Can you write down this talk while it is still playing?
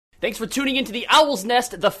Thanks for tuning into the Owl's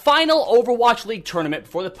Nest. The final Overwatch League tournament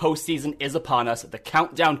before the postseason is upon us, the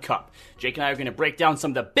Countdown Cup. Jake and I are going to break down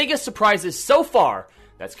some of the biggest surprises so far.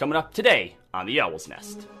 That's coming up today on the Owl's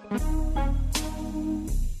Nest.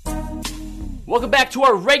 Welcome back to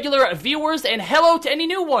our regular viewers, and hello to any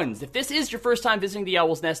new ones. If this is your first time visiting the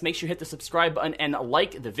Owl's Nest, make sure you hit the subscribe button and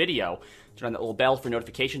like the video. Turn on that little bell for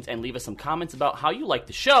notifications and leave us some comments about how you like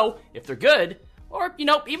the show, if they're good. Or,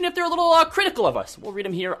 even if they're a little critical of us, we'll read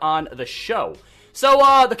them here on the show.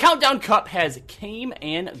 So, the Countdown Cup has came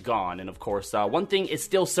and gone. And, of course, one thing is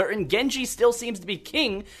still certain. Genji still seems to be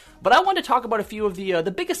king. But I want to talk about a few of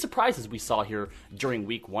the biggest surprises we saw here during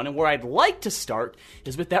Week 1. And where I'd like to start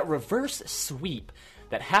is with that reverse sweep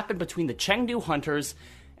that happened between the Chengdu Hunters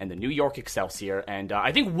and the New York Excelsior. And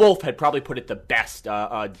I think Wolf had probably put it the best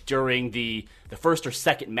during the first or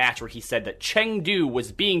second match where he said that Chengdu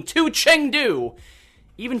was being too Chengdu,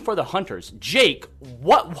 even for the Hunters. Jake,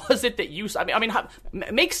 what was it that you saw?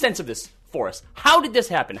 Make sense of this for us. How did this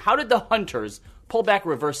happen? How did the Hunters pull back a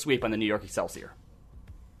reverse sweep on the New York Excelsior?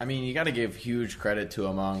 I mean, you got to give huge credit to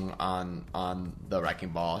Among on the Wrecking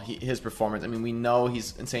Ball. His performance, we know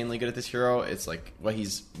he's insanely good at this hero. It's like what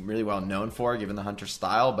he's really well known for, given the Hunter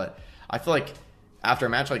style. But I feel like after a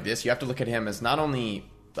match like this, you have to look at him as not only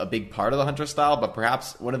a big part of the Hunter style, but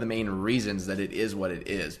perhaps one of the main reasons that it is what it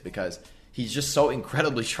is. Because he's just so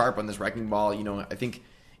incredibly sharp on this Wrecking Ball. I think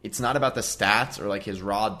it's not about the stats or like his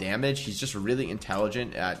raw damage. He's just really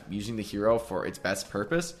intelligent at using the hero for its best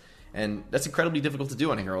purpose. And that's incredibly difficult to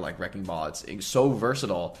do on a hero like Wrecking Ball. It's so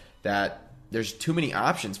versatile that there's too many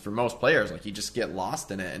options for most players. Like, you just get lost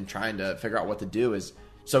in it, and trying to figure out what to do is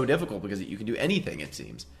so difficult because you can do anything, it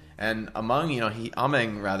seems. And Among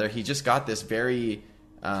he just got this very,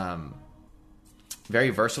 very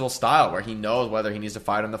versatile style where he knows whether he needs to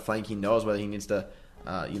fight on the flank, he knows whether he needs to,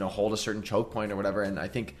 hold a certain choke point or whatever. And I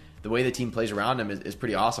think the way the team plays around him is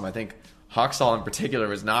pretty awesome. I think Hawksall in particular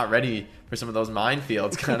was not ready for some of those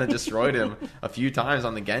minefields, kind of destroyed him a few times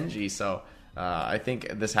on the Genji. So I think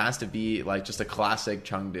this has to be like just a classic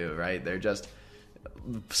Chengdu, right? They're just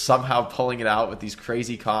somehow pulling it out with these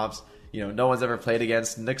crazy comps, no one's ever played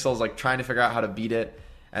against. Nixel's like trying to figure out how to beat it.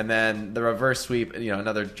 And then the reverse sweep,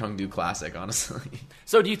 another Chengdu classic, honestly.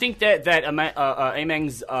 So do you think that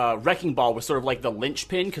Ameng's Wrecking Ball was sort of like the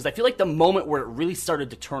linchpin? Because I feel like the moment where it really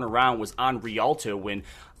started to turn around was on Rialto when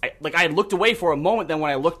I looked away for a moment, then when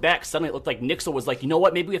I looked back, suddenly it looked like Nixel was like, you know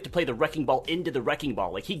what, maybe we have to play the Wrecking Ball into the Wrecking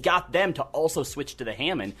Ball. Like, he got them to also switch to the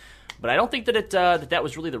Hammond. But I don't think that that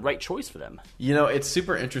was really the right choice for them. It's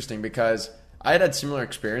super interesting because I had similar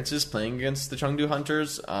experiences playing against the Chengdu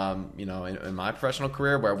Hunters, in my professional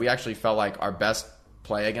career, where we actually felt like our best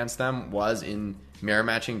play against them was in mirror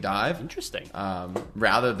matching dive. Interesting.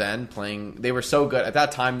 Rather than playing, they were so good. At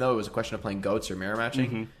that time, though, it was a question of playing goats or mirror matching.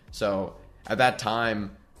 Mm-hmm. So at that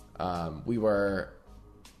time, they were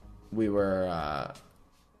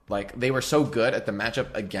so good at the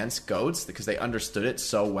matchup against goats because they understood it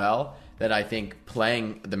so well that I think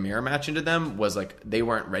playing the mirror match into them was like they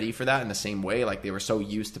weren't ready for that in the same way. Like, they were so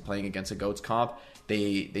used to playing against a goats comp,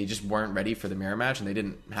 they just weren't ready for the mirror match, and they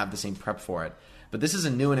didn't have the same prep for it. But this is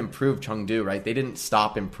a new and improved Chengdu, right? They didn't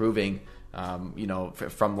stop improving,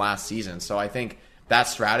 from last season. So I think that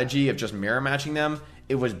strategy of just mirror matching them,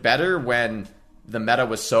 it was better when the meta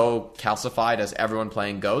was so calcified as everyone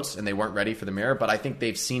playing goats and they weren't ready for the mirror. But I think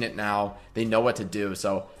they've seen it now. They know what to do.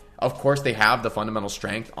 So of course they have the fundamental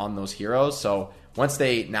strength on those heroes. So once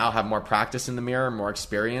they now have more practice in the mirror, more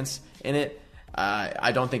experience in it,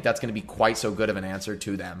 I don't think that's going to be quite so good of an answer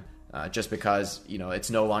to them. Just because, it's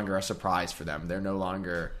no longer a surprise for them. They're no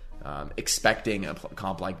longer expecting a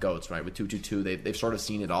comp like goats, right? With 2-2-2, they've sort of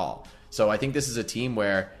seen it all. So I think this is a team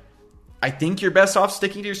where I think you're best off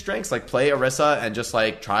sticking to your strengths. Like, play Orisa and just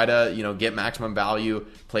like try to, get maximum value,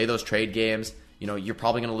 play those trade games. You're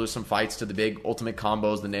probably going to lose some fights to the big ultimate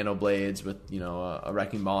combos, the Nano Blades with, a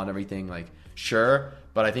Wrecking Ball and everything. Like, sure.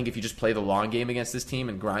 But I think if you just play the long game against this team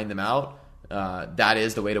and grind them out, that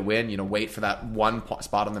is the way to win. Wait for that one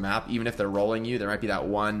spot on the map. Even if they're rolling you, there might be that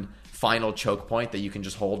one final choke point that you can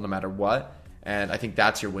just hold no matter what. And I think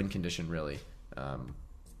that's your win condition, really.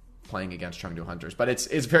 Playing against Chengdu Hunters. But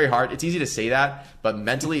it's very hard. It's easy to say that, but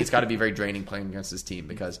mentally it's got to be very draining playing against this team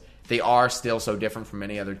because they are still so different from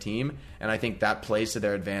any other team, and I think that plays to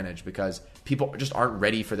their advantage because people just aren't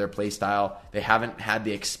ready for their play style. They haven't had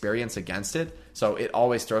the experience against it, so it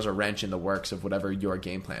always throws a wrench in the works of whatever your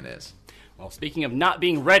game plan is. Well, speaking of not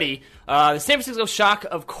being ready, the San Francisco Shock,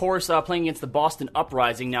 of course, playing against the Boston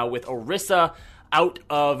Uprising now with Orisa out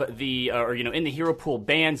of the, in the hero pool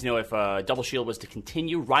bans. If Double Shield was to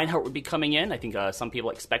continue, Reinhardt would be coming in. I think some people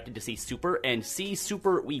expected to see Super, and see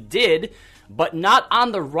Super we did, but not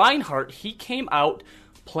on the Reinhardt. He came out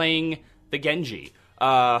playing the Genji.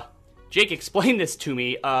 Jake, explain this to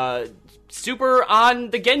me. Super on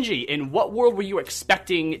the Genji. In what world were you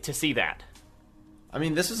expecting to see that? I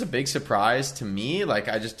mean, this was a big surprise to me. Like,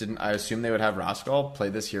 I assumed they would have Rascal play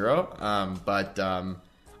this hero. But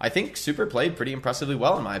I think Super played pretty impressively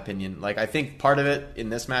well, in my opinion. Like, I think part of it in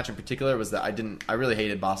this match in particular was that I really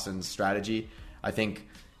hated Boston's strategy. I think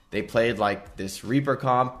they played like this Reaper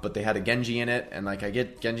comp, but they had a Genji in it. And like, I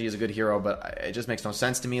get Genji is a good hero, but it just makes no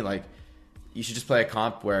sense to me. Like, you should just play a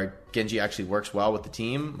comp where Genji actually works well with the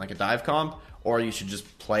team, like a dive comp, or you should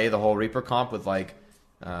just play the whole Reaper comp with like,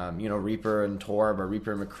 Reaper and Torb or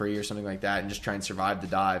Reaper and McCree or something like that, and just try and survive the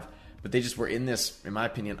dive. But they just were in this, in my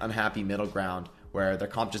opinion, unhappy middle ground where their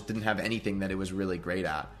comp just didn't have anything that it was really great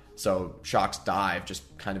at. So Shock's dive just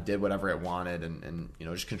kind of did whatever it wanted and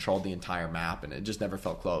just controlled the entire map, and it just never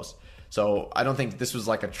felt close. So I don't think this was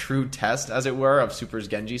like a true test, as it were, of Super's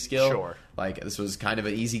Genji skill. Sure. Like, this was kind of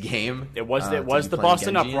an easy game. It was the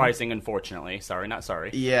Boston Genji Uprising, unfortunately. Sorry, not sorry.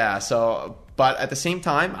 Yeah, but at the same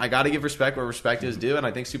time, I got to give respect where respect is due, and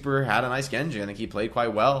I think Super had a nice Genji. I think he played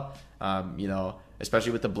quite well,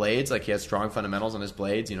 especially with the blades. Like, he had strong fundamentals on his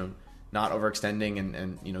blades, not overextending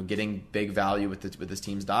and getting big value with his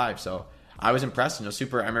team's dive. So I was impressed.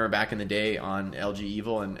 Super, I remember back in the day on LG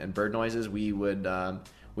Evil and Bird Noises,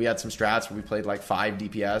 we had some strats where we played like 5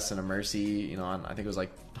 DPS and a Mercy, on, I think it was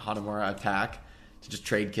like Hanamura attack to just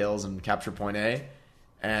trade kills and capture point A.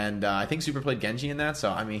 And I think Super played Genji in that. So,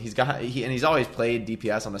 I mean, he's always played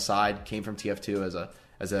DPS on the side, came from TF2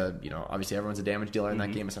 as a obviously everyone's a damage dealer in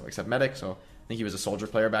that game except Medic. So I think he was a soldier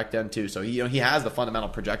player back then too. So he has the fundamental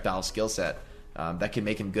projectile skill set that can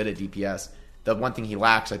make him good at DPS. The one thing he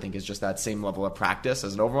lacks, I think, is just that same level of practice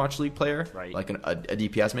as an Overwatch League player, right. Like a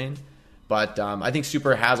DPS main. But I think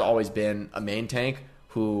Super has always been a main tank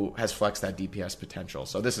who has flexed that DPS potential.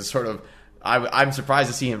 So this is sort of, I'm surprised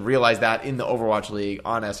to see him realize that in the Overwatch League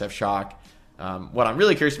on SF Shock. What I'm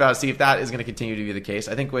really curious about is see if that is going to continue to be the case.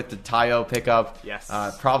 I think with the Tayo pickup, yes.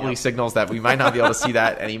 Probably signals that we might not be able to see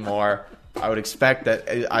that anymore. I would expect that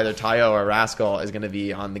either Tayo or Rascal is going to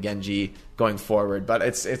be on the Genji going forward. But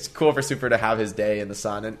it's cool for Super to have his day in the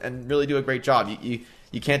sun and really do a great job.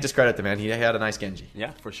 You can't discredit the man. He had a nice Genji.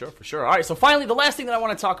 Yeah, for sure. All right, so finally, the last thing that I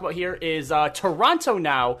want to talk about here is Toronto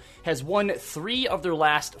now has won 3 of their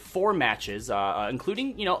last 4 matches,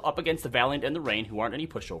 including, up against the Valiant and the Reign, who aren't any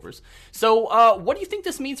pushovers. So what do you think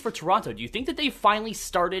this means for Toronto? Do you think that they finally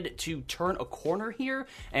started to turn a corner here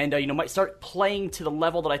and, might start playing to the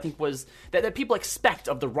level that I think was that people expect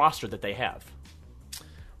of the roster that they have?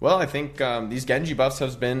 Well, I think these Genji buffs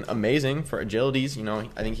have been amazing for agilities.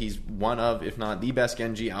 I think he's one of, if not the best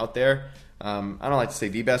Genji out there. I don't like to say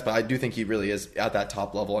the best, but I do think he really is at that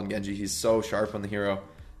top level on Genji. He's so sharp on the hero.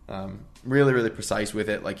 Really, really precise with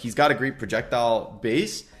it. Like, he's got a great projectile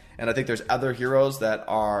base, and I think there's other heroes that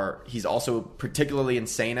he's also particularly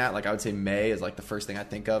insane at. Like, I would say Mei is like the first thing I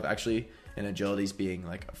think of, actually, in agilities being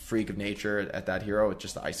like a freak of nature at that hero with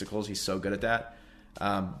just the icicles. He's so good at that.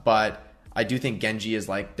 But I do think Genji is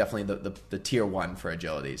like definitely the tier 1 for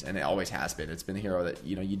agilities, and it always has been. It's been a hero that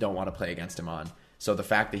you don't want to play against him on. So the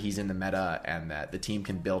fact that he's in the meta and that the team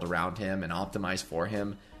can build around him and optimize for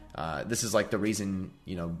him, this is like the reason,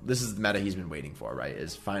 this is the meta he's been waiting for, right?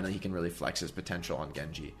 Is finally he can really flex his potential on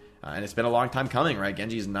Genji. And it's been a long time coming, right?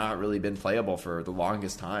 Genji's not really been playable for the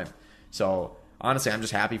longest time. So honestly, I'm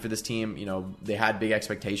just happy for this team. They had big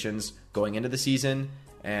expectations going into the season,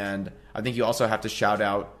 and I think you also have to shout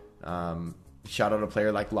out a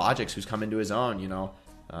player like Logix, who's come into his own,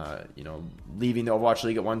 leaving the Overwatch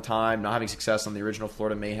League at one time, not having success on the original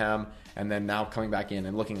Florida Mayhem, and then now coming back in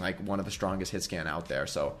and looking like one of the strongest hit scan out there.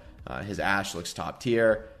 So his Ashe looks top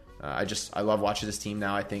tier. I love watching this team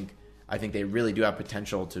now. I think they really do have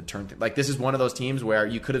potential to turn like, this is one of those teams where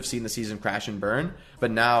you could have seen the season crash and burn,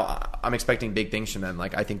 but now I'm expecting big things from them.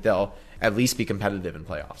 Like, I think they'll at least be competitive in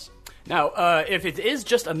playoffs. Now, if it is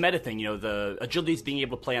just a meta thing, the agilities being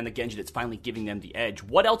able to play on the Genji that's finally giving them the edge,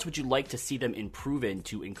 what else would you like to see them improve in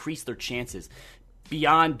to increase their chances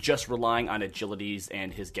beyond just relying on agilities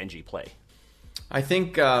and his Genji play? I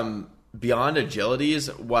think beyond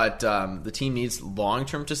agilities, what the team needs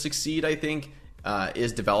long-term to succeed, I think,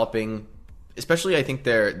 is developing, especially I think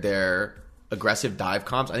their aggressive dive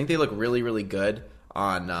comps. I think they look really, really good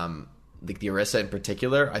on the Orisa in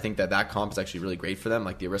particular. I think that comp is actually really great for them.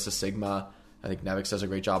 Like the Orisa Sigma, I think Nevix does a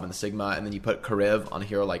great job in the Sigma, and then you put Kariv on a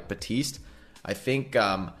hero like Batiste. I think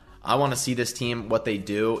I want to see this team, what they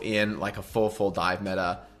do in like a full dive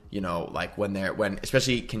meta. Like when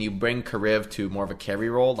especially can you bring Kariv to more of a carry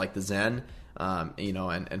role like the Zen,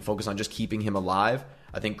 and focus on just keeping him alive.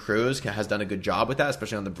 I think Cruz has done a good job with that,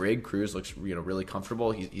 especially on the Brig. Cruz looks really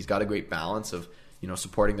comfortable. He's got a great balance of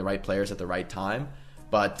supporting the right players at the right time.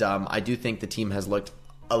 But I do think the team has looked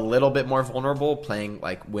a little bit more vulnerable playing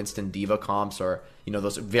like Winston Diva comps or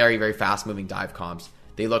those very, very fast moving dive comps.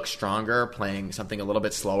 They look stronger playing something a little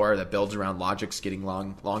bit slower that builds around logics, getting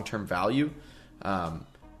long-term value.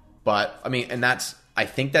 But I mean, and I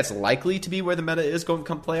think that's likely to be where the meta is going to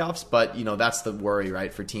come playoffs. But that's the worry,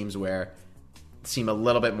 right, for teams where seem a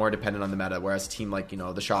little bit more dependent on the meta, whereas a team like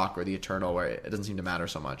the Shock or the Eternal, where it doesn't seem to matter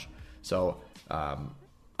so much. So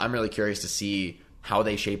I'm really curious to see how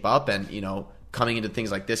they shape up, and coming into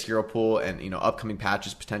things like this hero pool and upcoming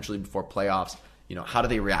patches potentially before playoffs. How do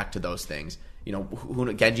they react to those things?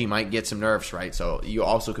 Genji might get some nerfs, right? So you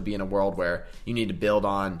also could be in a world where you need to build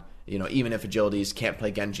on, even if Agilities can't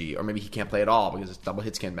play Genji, or maybe he can't play at all because it's double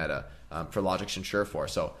hit scan meta for Logic's and Surefour.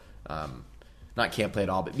 So not can't play at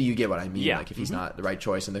all, but you get what I mean. Yeah. Like if he's not the right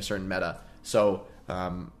choice in a certain meta. So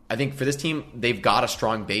I think for this team, they've got a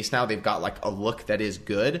strong base now. They've got like a look that is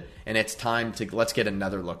good, and it's time to let's get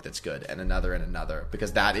another look that's good, and another,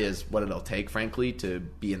 because that is what it'll take, frankly, to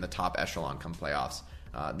be in the top echelon come playoffs.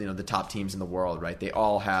 The top teams in the world, right? They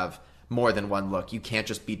all have more than one look. You can't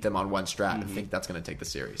just beat them on one strat and think that's going to take the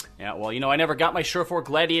series. Yeah, well, I never got my Surefour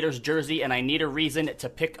Gladiators jersey, and I need a reason to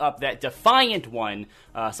pick up that Defiant one.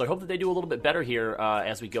 So I hope that they do a little bit better here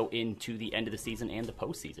as we go into the end of the season and the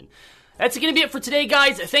postseason. That's going to be it for today,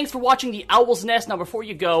 guys. Thanks for watching the Owl's Nest. Now, before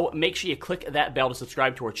you go, make sure you click that bell to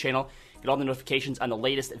subscribe to our channel. Get all the notifications on the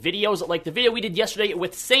latest videos, like the video we did yesterday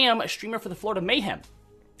with Sam, a streamer for the Florida Mayhem.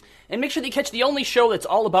 And make sure that you catch the only show that's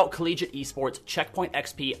all about collegiate esports, Checkpoint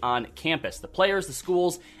XP on campus. The players, the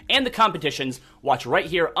schools, and the competitions watch right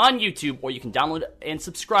here on YouTube, or you can download and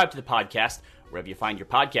subscribe to the podcast wherever you find your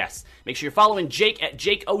podcasts. Make sure you're following Jake at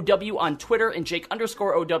JakeOW on Twitter and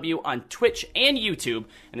Jake_OW on Twitch and YouTube.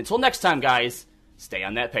 And until next time, guys, stay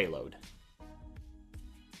on that payload.